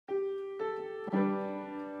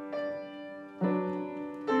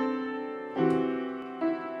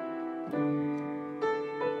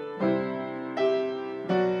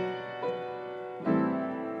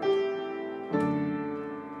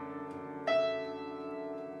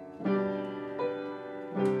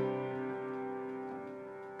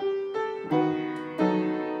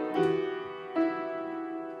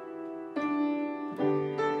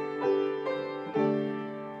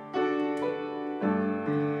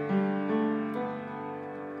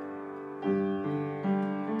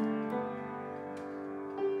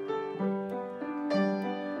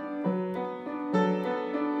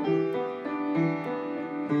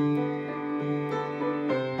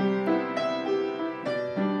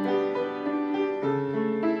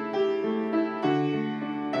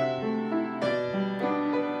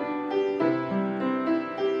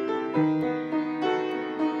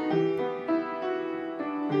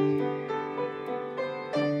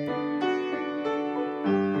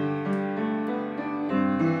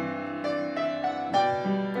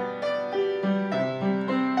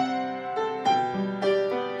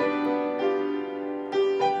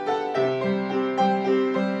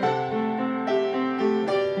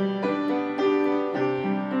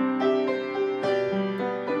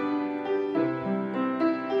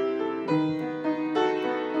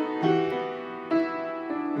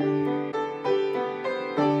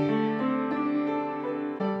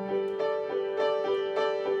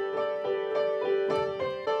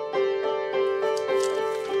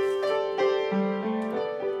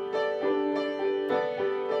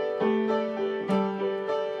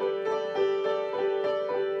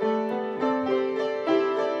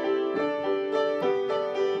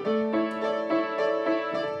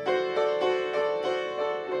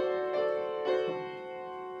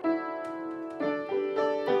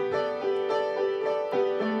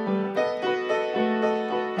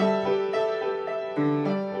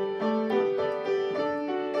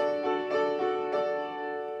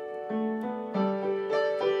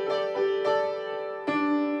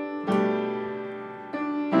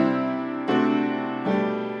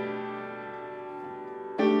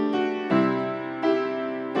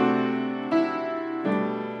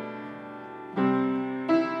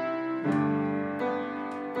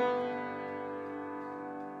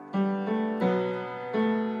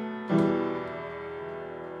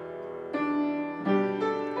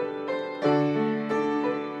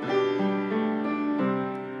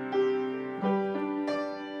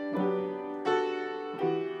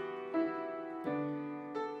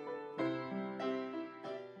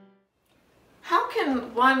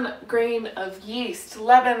can one grain of yeast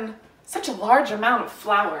leaven such a large amount of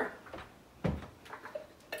flour?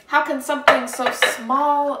 How can something so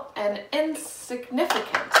small and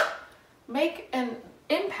insignificant make an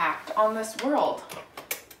impact on this world?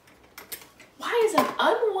 Why is an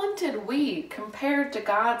unwanted weed compared to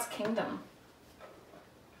God's kingdom?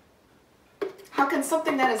 How can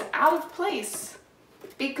something that is out of place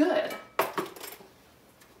be good?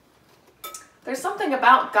 There's something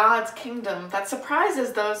about God's kingdom that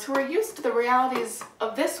surprises those who are used to the realities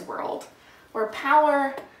of this world, where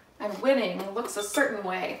power and winning looks a certain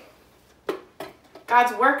way.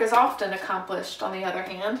 God's work is often accomplished, on the other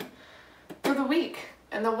hand, through the weak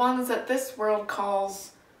and the ones that this world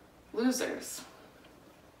calls losers.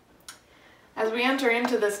 As we enter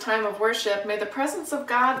into this time of worship, may the presence of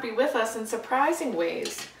God be with us in surprising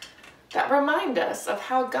ways that remind us of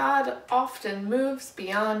how God often moves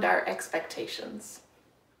beyond our expectations.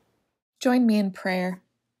 Join me in prayer.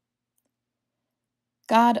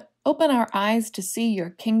 God, open our eyes to see your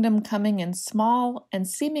kingdom coming in small and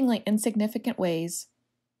seemingly insignificant ways.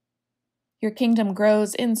 Your kingdom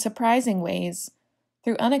grows in surprising ways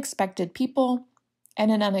through unexpected people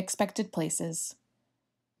and in unexpected places.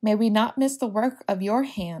 May we not miss the work of your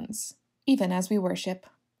hands, even as we worship.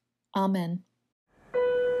 Amen.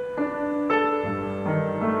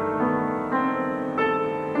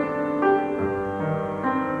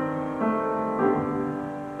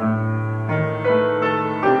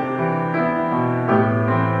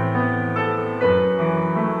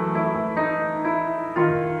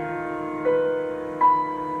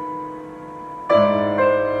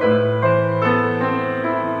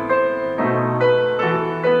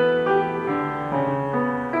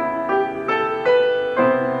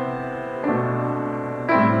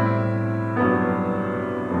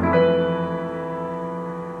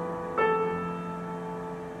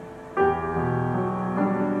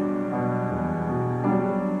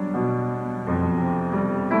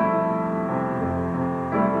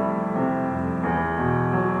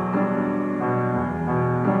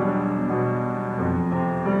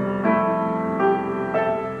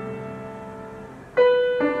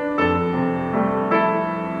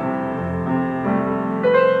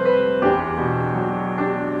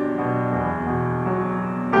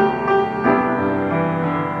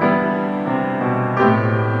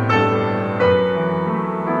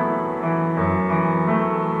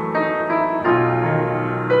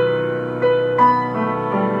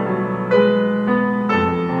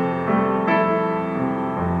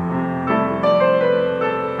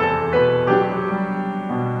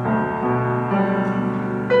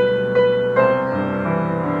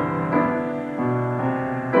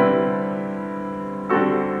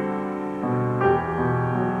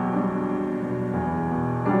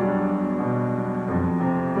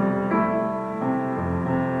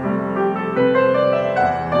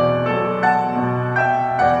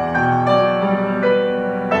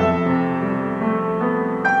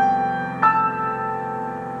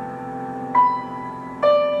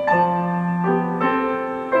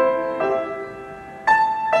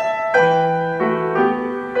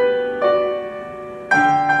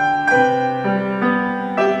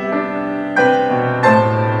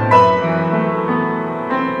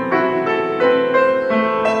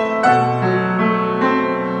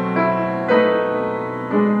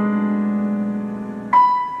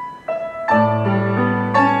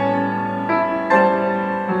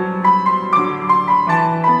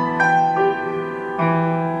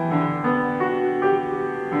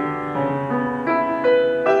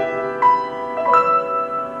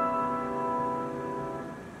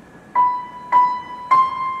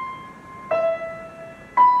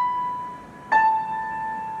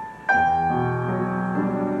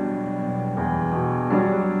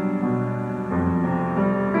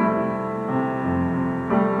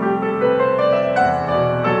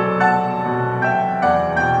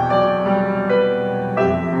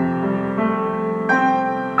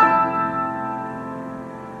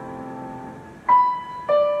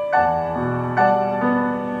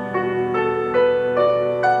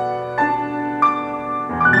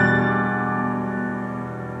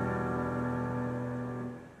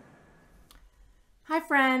 Hi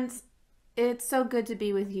friends, it's so good to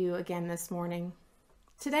be with you again this morning.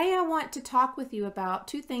 Today I want to talk with you about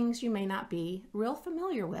two things you may not be real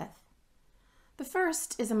familiar with. The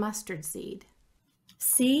first is a mustard seed.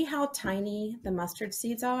 See how tiny the mustard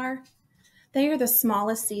seeds are? They are the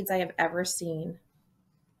smallest seeds I have ever seen.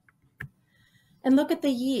 And look at the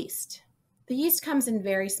yeast. The yeast comes in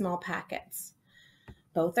very small packets.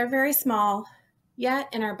 Both are very small, yet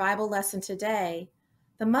in our Bible lesson today,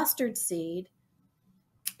 the mustard seed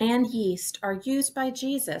and yeast are used by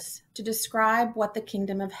Jesus to describe what the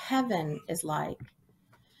kingdom of heaven is like.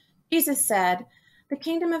 Jesus said, "The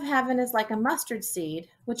kingdom of heaven is like a mustard seed,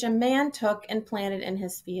 which a man took and planted in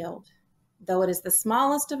his field. Though it is the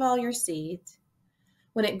smallest of all your seeds,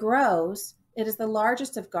 when it grows, it is the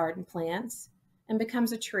largest of garden plants and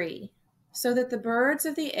becomes a tree, so that the birds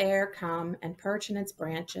of the air come and perch in its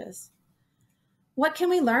branches." What can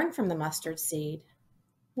we learn from the mustard seed?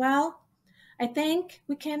 Well, I think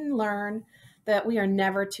we can learn that we are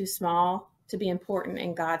never too small to be important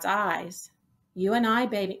in God's eyes. You and I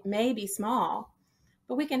may be small,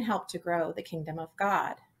 but we can help to grow the kingdom of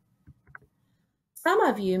God. Some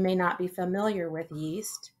of you may not be familiar with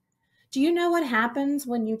yeast. Do you know what happens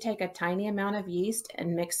when you take a tiny amount of yeast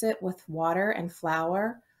and mix it with water and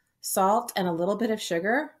flour, salt, and a little bit of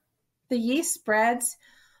sugar? The yeast spreads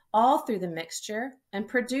all through the mixture and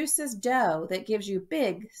produces dough that gives you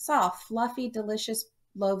big, soft, fluffy, delicious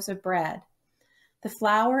loaves of bread. The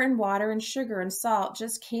flour and water and sugar and salt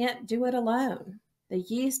just can't do it alone. The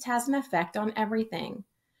yeast has an effect on everything,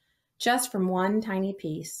 just from one tiny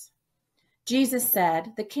piece. Jesus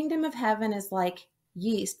said, "The kingdom of heaven is like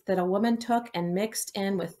yeast that a woman took and mixed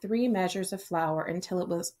in with 3 measures of flour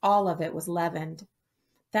until all of it was leavened."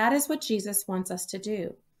 That is what Jesus wants us to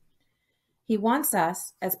do. He wants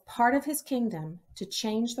us, as part of his kingdom, to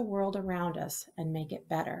change the world around us and make it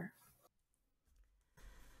better.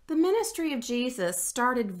 The ministry of Jesus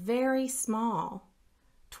started very small.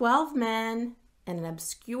 12 men in an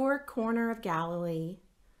obscure corner of Galilee,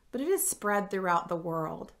 but it has spread throughout the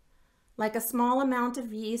world. Like a small amount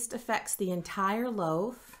of yeast affects the entire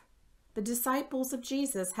loaf, the disciples of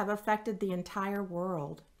Jesus have affected the entire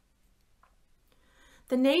world.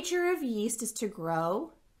 The nature of yeast is to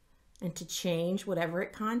grow and to change whatever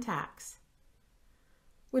it contacts.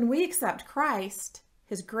 When we accept Christ,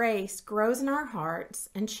 his grace grows in our hearts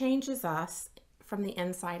and changes us from the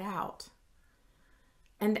inside out.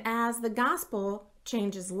 And as the gospel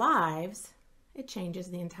changes lives, it changes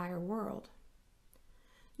the entire world.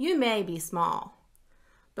 You may be small,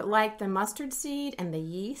 but like the mustard seed and the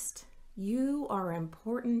yeast, you are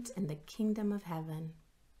important in the kingdom of heaven.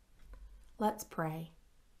 Let's pray.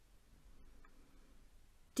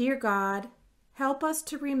 Dear God, help us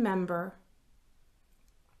to remember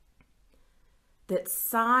that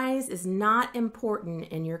size is not important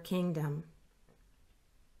in your kingdom.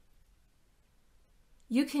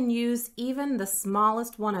 You can use even the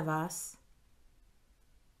smallest one of us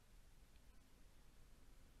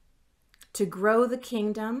to grow the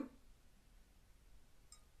kingdom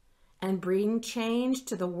and bring change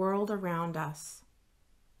to the world around us.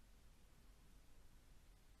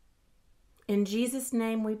 In Jesus'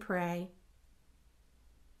 name we pray.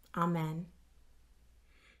 Amen.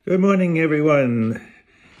 Good morning, everyone.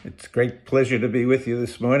 It's a great pleasure to be with you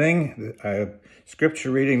this morning. Our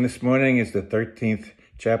scripture reading this morning is the 13th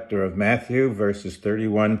chapter of Matthew, verses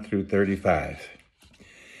 31 through 35.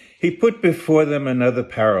 He put before them another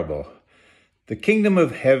parable. The kingdom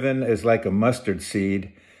of heaven is like a mustard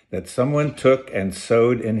seed that someone took and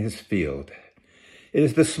sowed in his field. It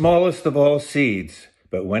is the smallest of all seeds,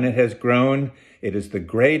 but when it has grown, it is the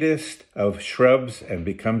greatest of shrubs and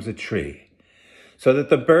becomes a tree, so that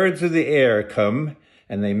the birds of the air come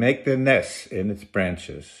and they make their nests in its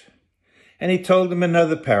branches. And he told them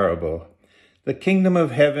another parable. The kingdom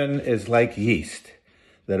of heaven is like yeast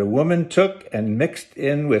that a woman took and mixed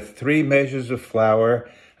in with 3 measures of flour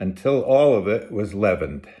until all of it was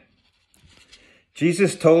leavened.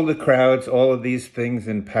 Jesus told the crowds all of these things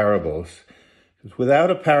in parables.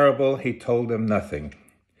 Without a parable, he told them nothing.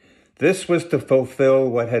 This was to fulfill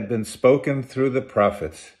what had been spoken through the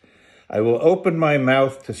prophets. I will open my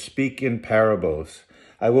mouth to speak in parables.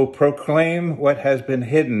 I will proclaim what has been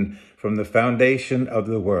hidden from the foundation of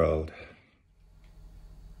the world.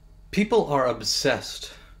 People are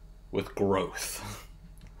obsessed with growth.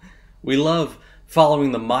 We love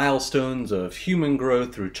following the milestones of human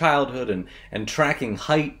growth through childhood and tracking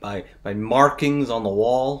height by markings on the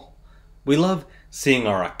wall. We love seeing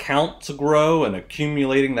our accounts grow and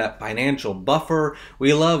accumulating that financial buffer.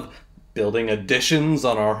 We love building additions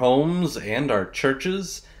on our homes and our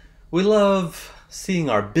churches. We love seeing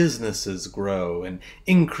our businesses grow and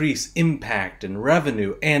increase impact and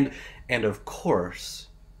revenue. And of course,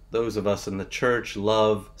 those of us in the church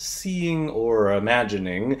love seeing or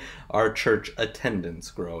imagining our church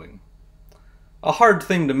attendance growing. A hard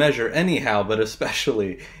thing to measure anyhow, but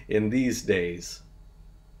especially in these days.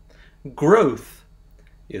 Growth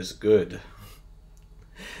is good.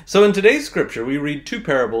 So in today's scripture, we read 2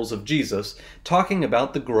 parables of Jesus talking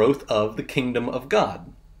about the growth of the kingdom of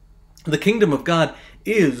God. The kingdom of God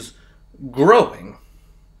is growing.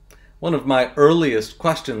 One of my earliest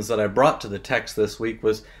questions that I brought to the text this week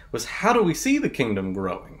was how do we see the kingdom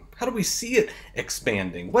growing? How do we see it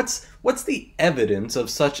expanding? What's the evidence of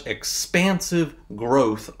such expansive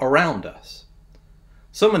growth around us?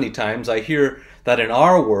 So many times I hear that in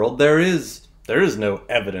our world there is no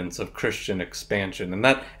evidence of Christian expansion, and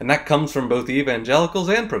that comes from both evangelicals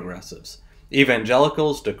and progressives.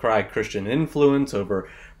 Evangelicals decry Christian influence over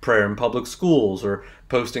prayer in public schools, or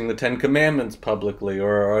posting the Ten Commandments publicly,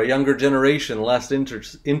 or a younger generation less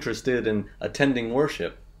interested in attending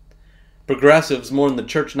worship. Progressives mourn the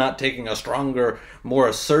church not taking a stronger, more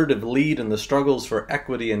assertive lead in the struggles for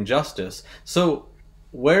equity and justice. So,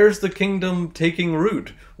 where's the kingdom taking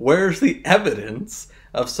root? Where's the evidence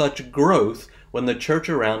of such growth when the church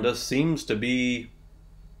around us seems to be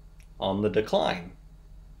on the decline?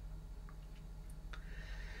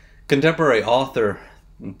 Contemporary author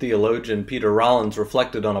and theologian Peter Rollins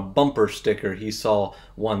reflected on a bumper sticker he saw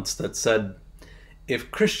once that said,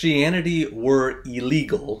 "If Christianity were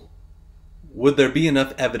illegal, would there be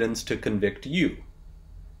enough evidence to convict you?"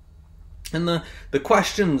 And the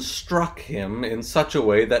question struck him in such a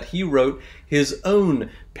way that he wrote his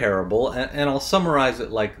own parable, and I'll summarize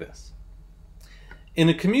it like this. In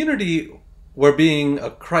a community where being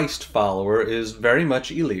a Christ follower is very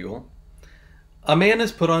much illegal, a man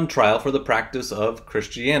is put on trial for the practice of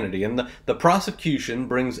Christianity, and the prosecution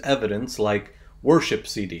brings evidence like worship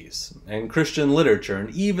CDs and Christian literature, and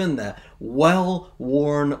even the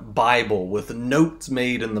well-worn Bible with notes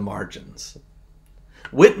made in the margins.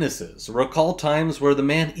 Witnesses recall times where the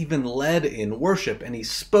man even led in worship and he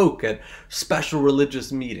spoke at special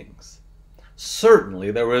religious meetings. Certainly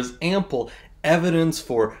there was ample evidence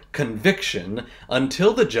for conviction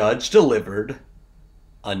until the judge delivered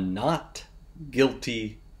a not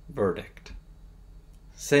guilty verdict,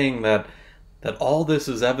 saying that all this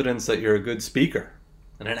is evidence that you're a good speaker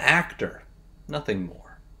and an actor, nothing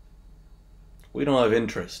more. We don't have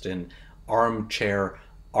interest in armchair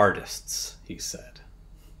artists, he said.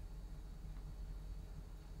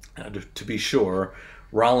 Now, to be sure,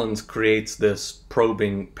 Rollins creates this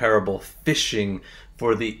probing parable fishing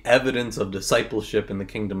for the evidence of discipleship in the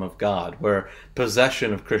kingdom of God, where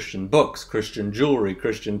possession of Christian books, Christian jewelry,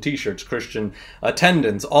 Christian t-shirts, Christian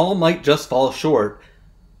attendance, all might just fall short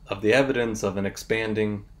of the evidence of an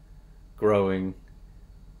expanding, growing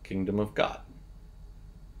kingdom of God.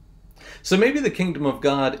 So maybe the kingdom of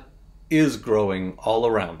God is growing all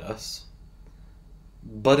around us,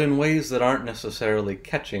 but in ways that aren't necessarily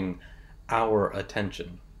catching our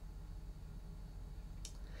attention.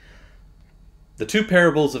 The two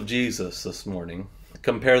parables of Jesus this morning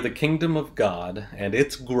compare the kingdom of God and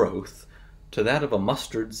its growth to that of a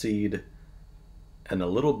mustard seed and a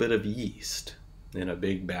little bit of yeast in a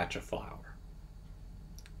big batch of flour.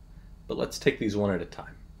 But let's take these one at a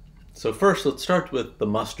time. So first, let's start with the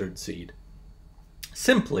mustard seed.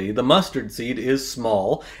 Simply, the mustard seed is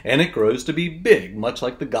small and it grows to be big, much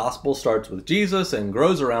like the gospel starts with Jesus and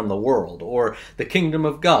grows around the world, or the kingdom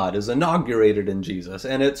of God is inaugurated in Jesus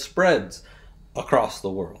and it spreads across the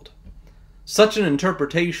world. Such an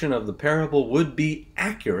interpretation of the parable would be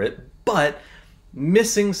accurate, but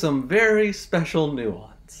missing some very special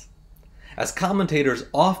nuance. As commentators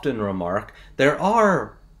often remark, there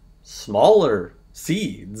are smaller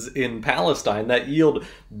seeds in Palestine that yield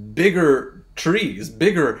bigger trees,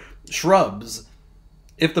 bigger shrubs.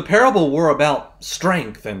 If the parable were about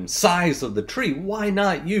strength and size of the tree, why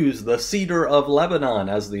not use the cedar of Lebanon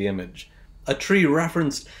as the image? A tree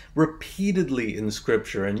referenced repeatedly in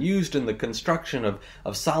Scripture and used in the construction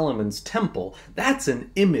of Solomon's temple. That's an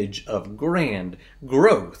image of grand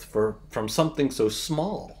growth from something so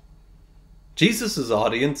small. Jesus'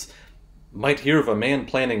 audience might hear of a man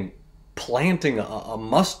planting a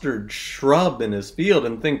mustard shrub in his field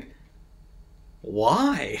and think,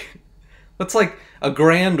 why? That's like a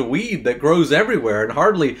grand weed that grows everywhere and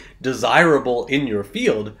hardly desirable in your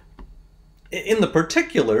field. In the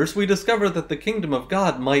particulars, we discover that the kingdom of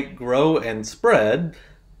God might grow and spread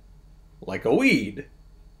like a weed,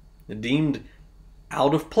 deemed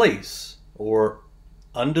out of place or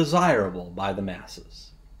undesirable by the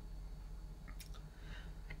masses.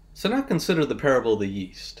 So now consider the parable of the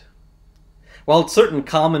yeast. While it's certain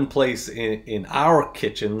commonplace in our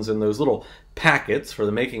kitchens in those little packets for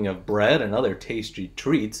the making of bread and other tasty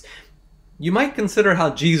treats, you might consider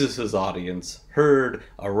how Jesus' audience heard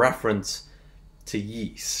a reference to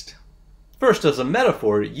yeast. First, as a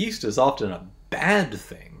metaphor, yeast is often a bad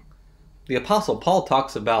thing. The Apostle Paul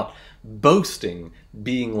talks about boasting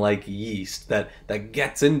being like yeast that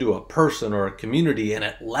gets into a person or a community and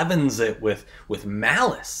it leavens it with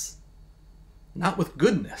malice, not with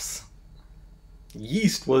goodness.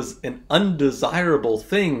 Yeast was an undesirable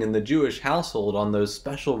thing in the Jewish household on those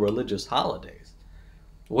special religious holidays.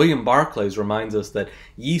 William Barclays reminds us that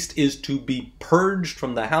yeast is to be purged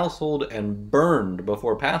from the household and burned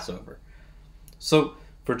before Passover. So,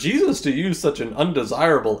 for Jesus to use such an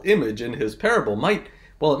undesirable image in his parable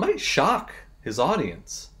might shock his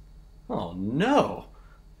audience. Oh no,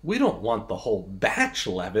 we don't want the whole batch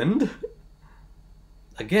leavened.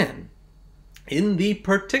 Again, in the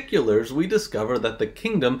particulars, we discover that the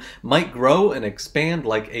kingdom might grow and expand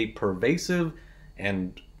like a pervasive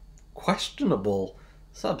and questionable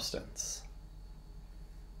substance.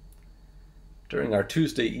 During our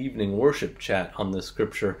Tuesday evening worship chat on this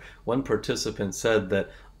scripture, one participant said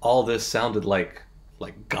that all this sounded like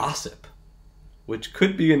gossip, which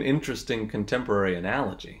could be an interesting contemporary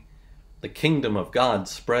analogy. The kingdom of God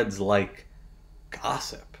spreads like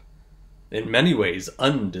gossip. In many ways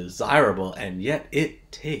undesirable, and yet it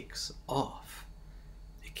takes off.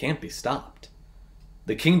 It can't be stopped.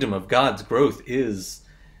 The kingdom of God's growth is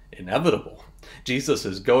inevitable. Jesus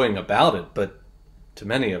is going about it, but to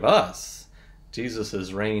many of us,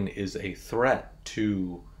 Jesus' reign is a threat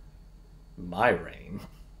to my reign.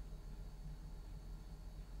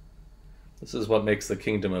 This is what makes the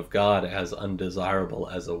kingdom of God as undesirable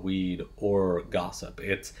as a weed or gossip.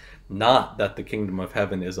 It's not that the kingdom of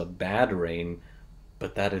heaven is a bad reign,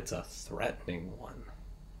 but that it's a threatening one.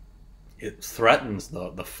 It threatens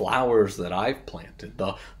the flowers that I've planted,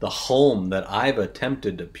 the home that I've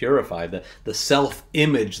attempted to purify, the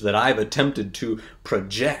self-image that I've attempted to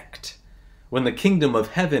project. When the kingdom of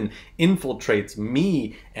heaven infiltrates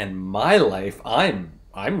me and my life, I'm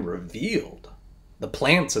revealed. The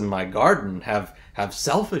plants in my garden have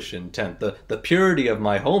selfish intent. The purity of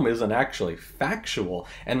my home isn't actually factual,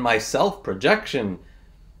 and my self-projection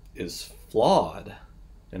is flawed,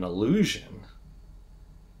 an illusion.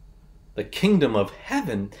 The kingdom of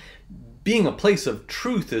heaven, being a place of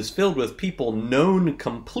truth, is filled with people known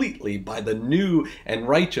completely by the new and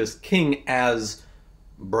righteous King as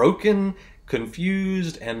broken,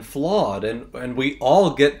 confused, and flawed, and we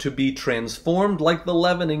all get to be transformed like the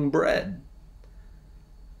leavening bread.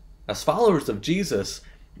 As followers of Jesus,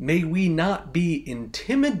 may we not be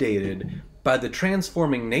intimidated by the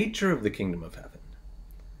transforming nature of the kingdom of heaven.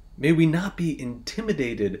 May we not be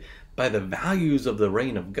intimidated by the values of the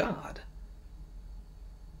reign of God,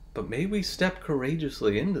 but may we step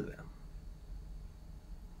courageously into them.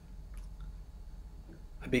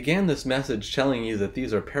 I began this message telling you that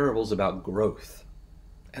these are parables about growth,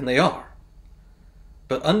 and they are.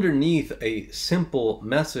 But underneath a simple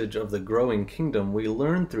message of the growing kingdom, we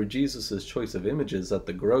learn through Jesus' choice of images that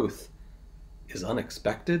the growth is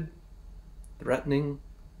unexpected, threatening,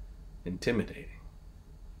 intimidating.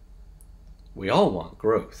 We all want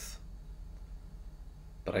growth,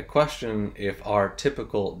 but I question if our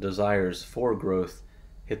typical desires for growth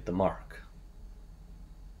hit the mark.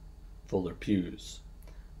 Fuller pews,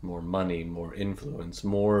 more money, more influence,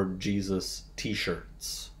 more Jesus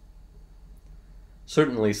t-shirts.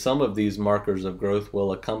 Certainly some of these markers of growth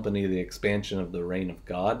will accompany the expansion of the reign of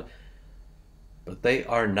God, but they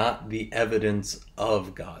are not the evidence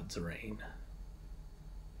of God's reign.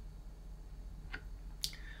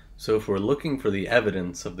 So if we're looking for the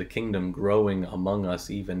evidence of the kingdom growing among us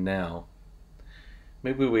even now,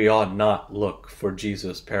 maybe we ought not look for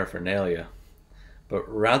Jesus' paraphernalia, but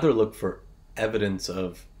rather look for evidence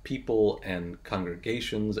of people and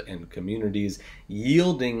congregations and communities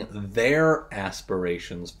yielding their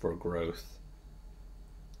aspirations for growth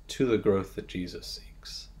to the growth that Jesus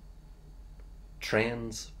seeks.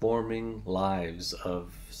 Transforming lives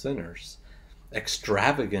of sinners,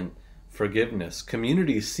 extravagant forgiveness,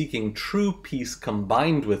 communities seeking true peace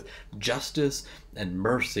combined with justice and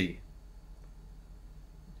mercy,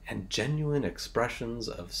 and genuine expressions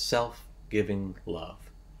of self-giving love.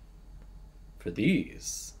 For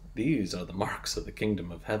these are the marks of the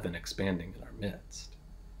kingdom of heaven expanding in our midst.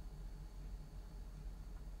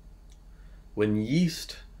 When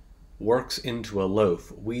yeast works into a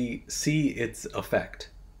loaf, we see its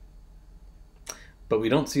effect, but we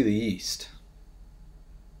don't see the yeast.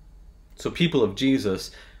 So people of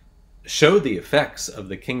Jesus, show the effects of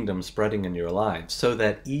the kingdom spreading in your lives, so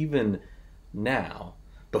that even now,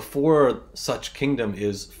 before such kingdom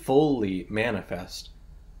is fully manifest,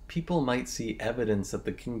 people might see evidence that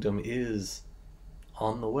the kingdom is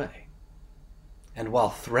on the way. And while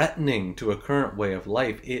threatening to a current way of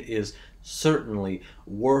life, it is certainly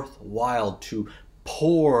worthwhile to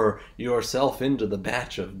pour yourself into the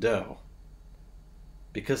batch of dough,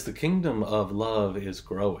 because the kingdom of love is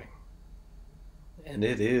growing, and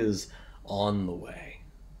it is on the way.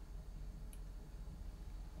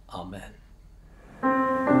 Amen.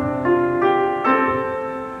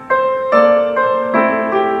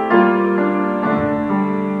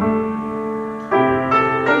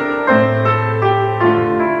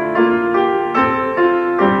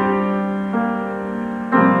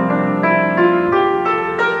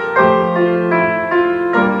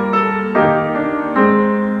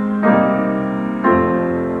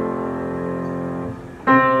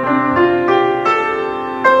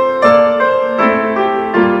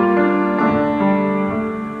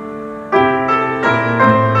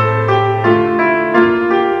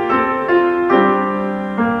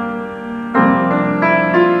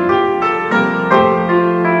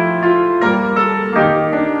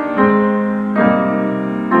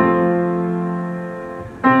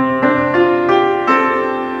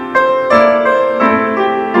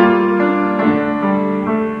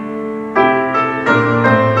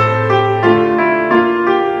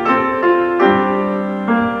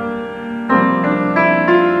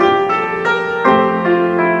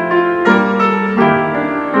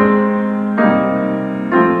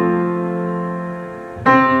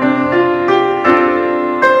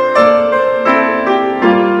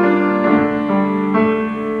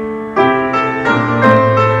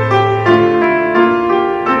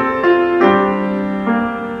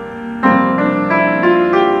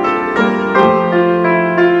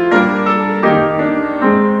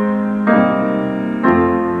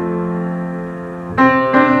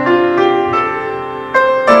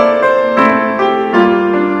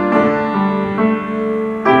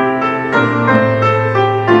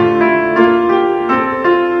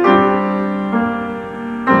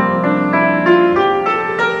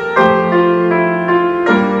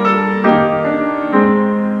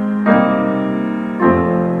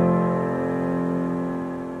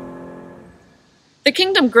 The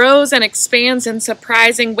kingdom grows and expands in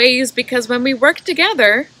surprising ways because when we work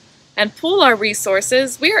together and pool our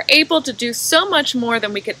resources, we are able to do so much more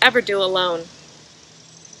than we could ever do alone.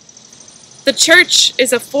 The church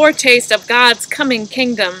is a foretaste of God's coming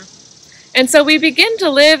kingdom, and so we begin to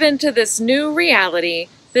live into this new reality,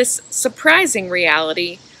 this surprising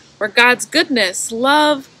reality, where God's goodness,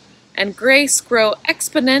 love, and grace grow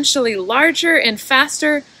exponentially larger and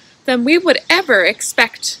faster than we would ever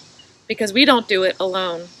expect, because we don't do it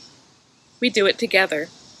alone. We do it together.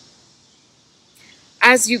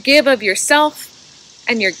 As you give of yourself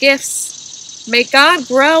and your gifts, may God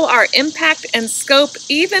grow our impact and scope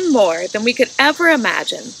even more than we could ever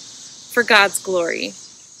imagine, for God's glory.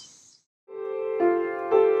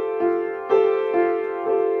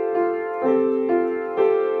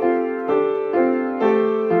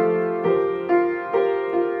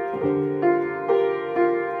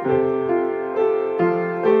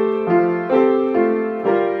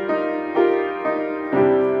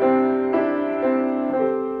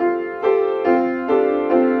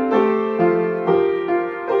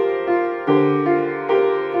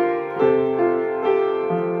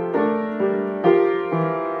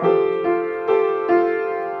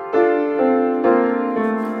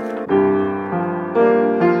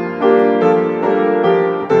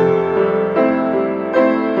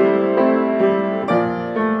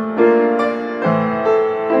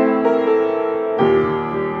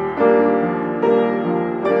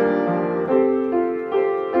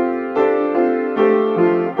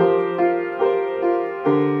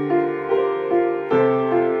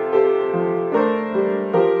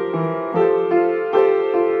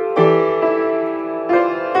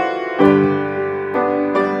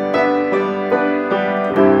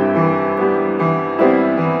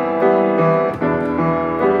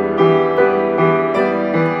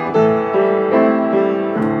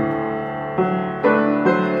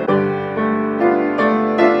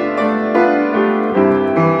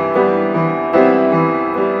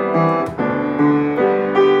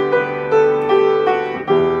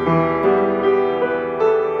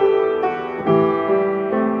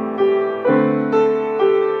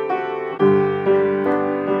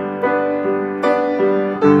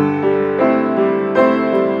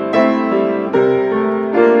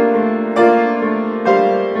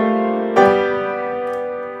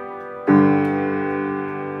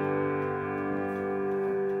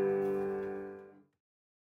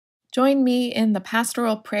 Join me in the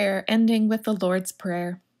pastoral prayer ending with the Lord's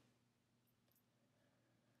Prayer.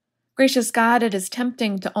 Gracious God, it is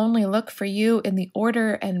tempting to only look for you in the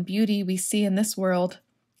order and beauty we see in this world.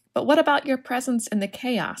 But what about your presence in the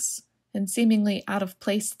chaos and seemingly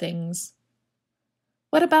out-of-place things?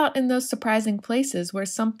 What about in those surprising places where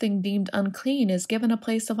something deemed unclean is given a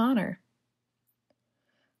place of honor?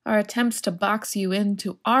 Our attempts to box you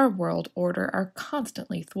into our world order are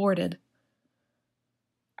constantly thwarted.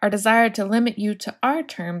 Our desire to limit you to our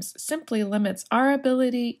terms simply limits our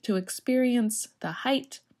ability to experience the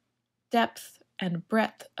height, depth, and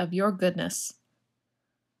breadth of your goodness.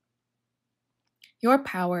 Your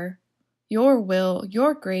power, your will,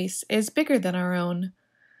 your grace is bigger than our own.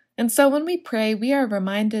 And so when we pray, we are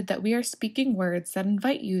reminded that we are speaking words that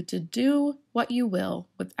invite you to do what you will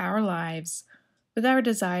with our lives, with our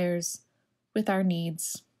desires, with our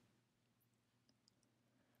needs.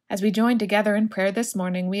 As we join together in prayer this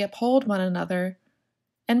morning, we uphold one another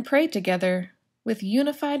and pray together with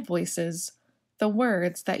unified voices the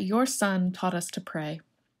words that your Son taught us to pray.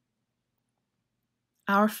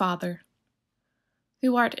 Our Father,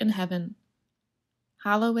 who art in heaven,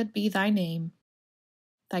 hallowed be thy name.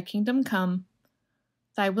 Thy kingdom come,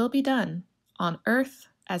 thy will be done, on earth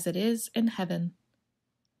as it is in heaven.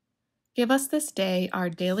 Give us this day our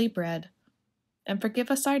daily bread, and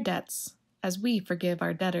forgive us our debts, as we forgive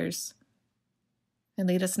our debtors. And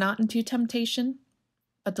lead us not into temptation,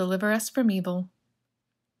 but deliver us from evil.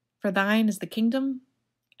 For thine is the kingdom,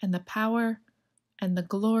 and the power, and the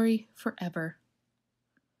glory forever.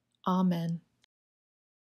 Amen.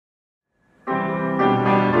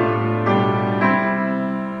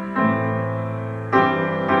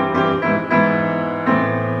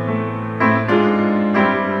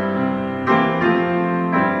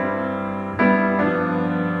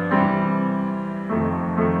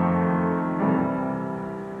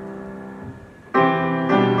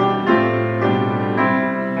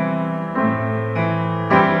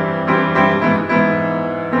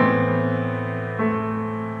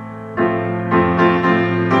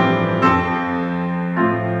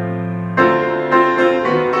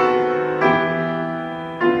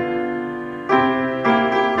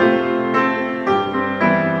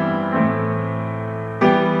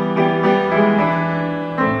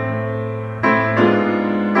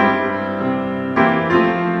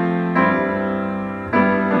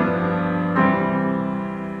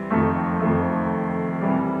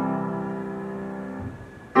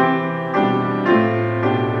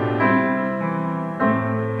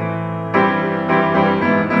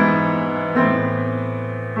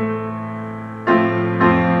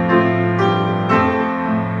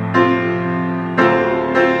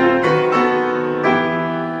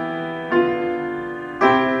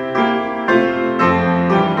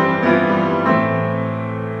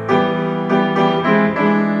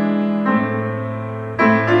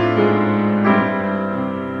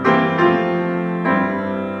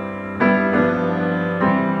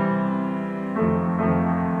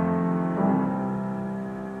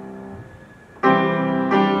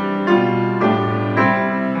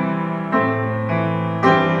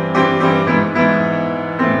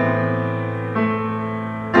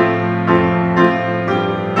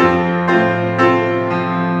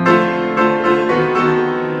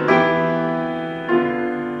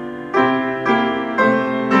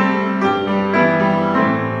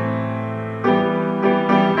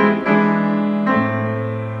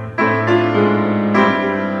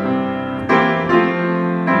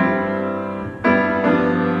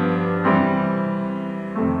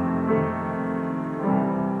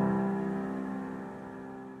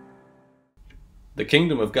 The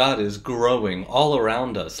kingdom of God is growing all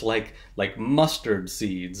around us like mustard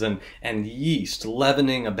seeds and yeast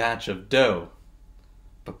leavening a batch of dough.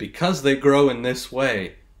 But because they grow in this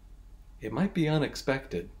way, it might be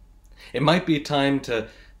unexpected. It might be time to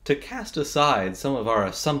cast aside some of our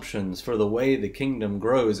assumptions for the way the kingdom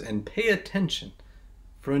grows and pay attention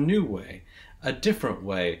for a new way, a different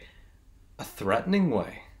way, a threatening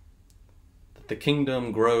way. That the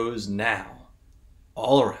kingdom grows now,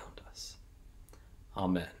 all around us.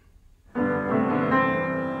 Amen.